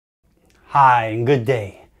Hi and good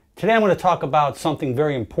day. Today I'm going to talk about something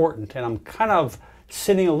very important, and I'm kind of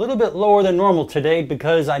sitting a little bit lower than normal today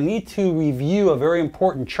because I need to review a very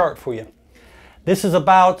important chart for you. This is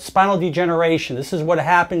about spinal degeneration. This is what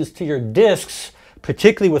happens to your discs,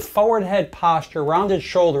 particularly with forward head posture, rounded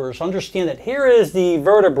shoulders. Understand that here is the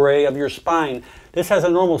vertebrae of your spine. This has a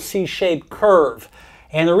normal C-shaped curve.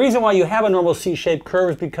 And the reason why you have a normal C-shaped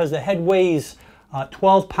curve is because the head weighs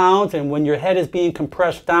 12 pounds, and when your head is being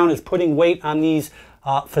compressed down, it's putting weight on these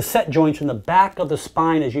facet joints in the back of the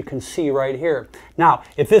spine, as you can see right here. Now,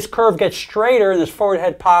 if this curve gets straighter in this forward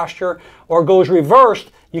head posture or goes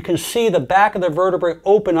reversed, you can see the back of the vertebrae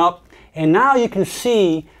open up, and now you can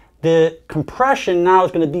see the compression now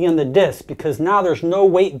is going to be on the disc because now there's no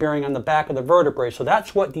weight bearing on the back of the vertebrae. So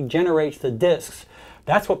that's what degenerates the discs.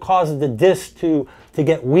 That's what causes the disc to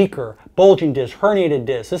get weaker, bulging disc, herniated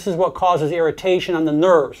disc. This is what causes irritation on the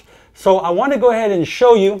nerves. So I want to go ahead and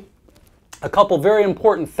show you a couple very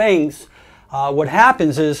important things. What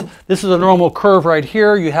happens is, this is a normal curve right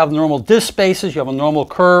here. You have normal disc spaces, you have a normal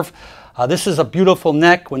curve. This is a beautiful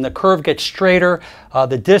neck. When the curve gets straighter,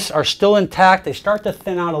 the discs are still intact. They start to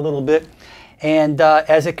thin out a little bit. And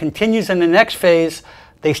as it continues in the next phase,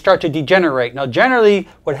 they start to degenerate. Now generally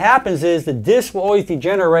what happens is the disc will always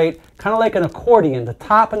degenerate kind of like an accordion, the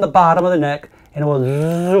top and the bottom of the neck, and it will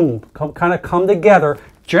zoom, kind of come together.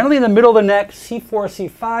 Generally in the middle of the neck, C4,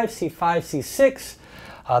 C5, C5,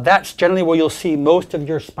 C6. That's generally where you'll see most of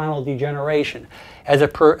your spinal degeneration. As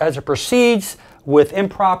it proceeds with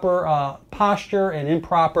improper posture and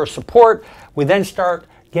improper support, we then start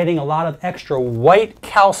getting a lot of extra white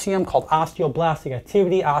calcium called osteoblastic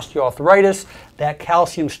activity, osteoarthritis. That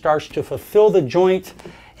calcium starts to fulfill the joint,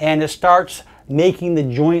 and it starts making the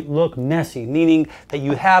joint look messy, meaning that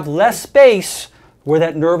you have less space where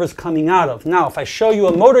that nerve is coming out of. Now, if I show you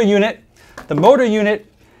a motor unit, the motor unit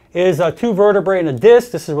is two vertebrae and a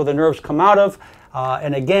disc. This is where the nerves come out of.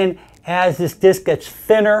 And again, as this disc gets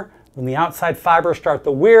thinner, when the outside fibers start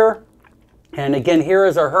to wear, and again,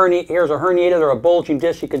 here's a herniated or a bulging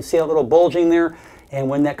disc. You can see a little bulging there. And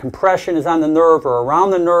when that compression is on the nerve or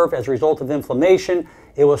around the nerve as a result of inflammation,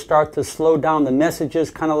 it will start to slow down the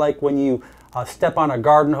messages, kind of like when you step on a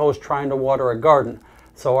garden hose trying to water a garden.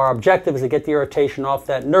 So our objective is to get the irritation off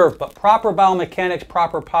that nerve. But proper biomechanics,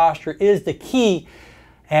 proper posture is the key.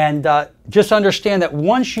 And just understand that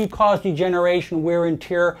once you cause degeneration, wear and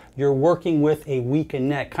tear, you're working with a weakened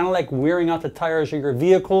neck. Kind of like wearing out the tires of your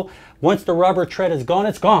vehicle. Once the rubber tread is gone,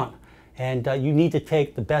 it's gone. And you need to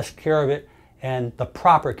take the best care of it and the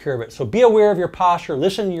proper care of it. So be aware of your posture,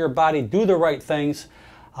 listen to your body, do the right things,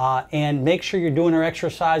 and make sure you're doing our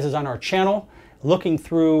exercises on our channel. Looking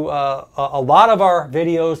through a lot of our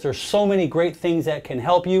videos, there's so many great things that can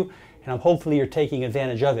help you. And hopefully you're taking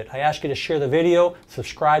advantage of it. I ask you to share the video,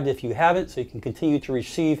 subscribe if you haven't, so you can continue to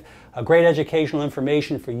receive great educational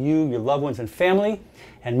information for you, your loved ones, and family.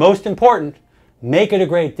 And most important, make it a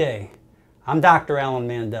great day. I'm Dr. Alan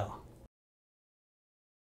Mandell.